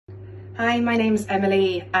Hi, my name's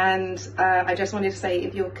Emily, and I just wanted to say,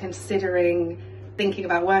 if you're considering thinking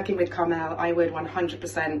about working with Carmel, I would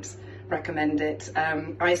 100% recommend it.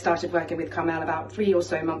 I started working with Carmel about 3 or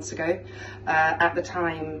so months ago. At the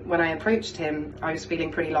time when I approached him, I was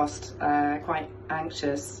feeling pretty lost, quite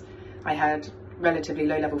anxious. I had relatively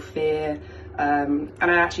low-level fear, and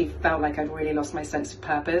I actually felt like I'd really lost my sense of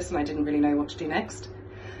purpose and I didn't really know what to do next.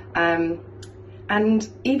 And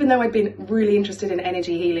even though I'd been really interested in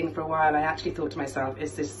energy healing for a while, I actually thought to myself,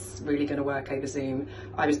 is this really going to work over Zoom?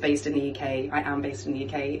 I was based in the UK, I am based in the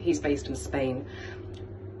UK, he's based in Spain.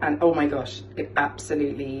 And oh my gosh, it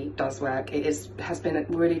absolutely does work. It has been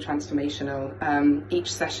really transformational.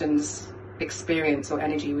 Each session's experience or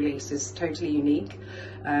energy release is totally unique.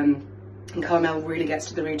 And Carmel really gets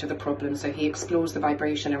to the root of the problem, so he explores the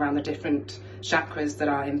vibration around the different chakras that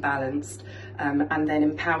are imbalanced, and then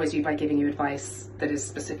empowers you by giving you advice that is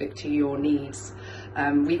specific to your needs.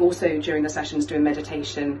 We also, during the sessions, do a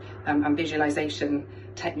meditation and visualization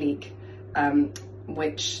technique,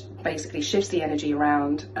 which basically shifts the energy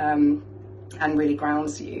around and really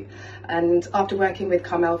grounds you. And after working with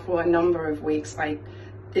Carmel for a number of weeks,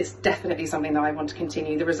 it's definitely something that I want to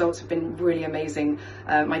continue. The results have been really amazing.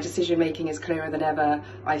 My decision making is clearer than ever.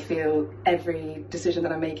 I feel every decision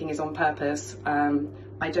that I'm making is on purpose.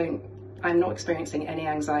 I'm not experiencing any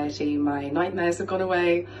anxiety. My nightmares have gone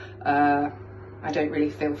away. I don't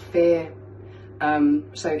really feel fear.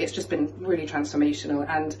 So it's just been really transformational.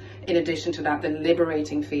 And in addition to that, the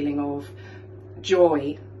liberating feeling of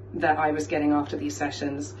joy that I was getting after these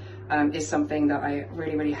sessions is something that I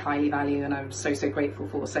really, really highly value, and I'm so grateful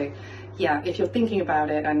for. So yeah, if you're thinking about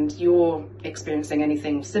it and you're experiencing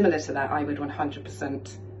anything similar to that, I would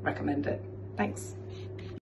 100% recommend it. Thanks.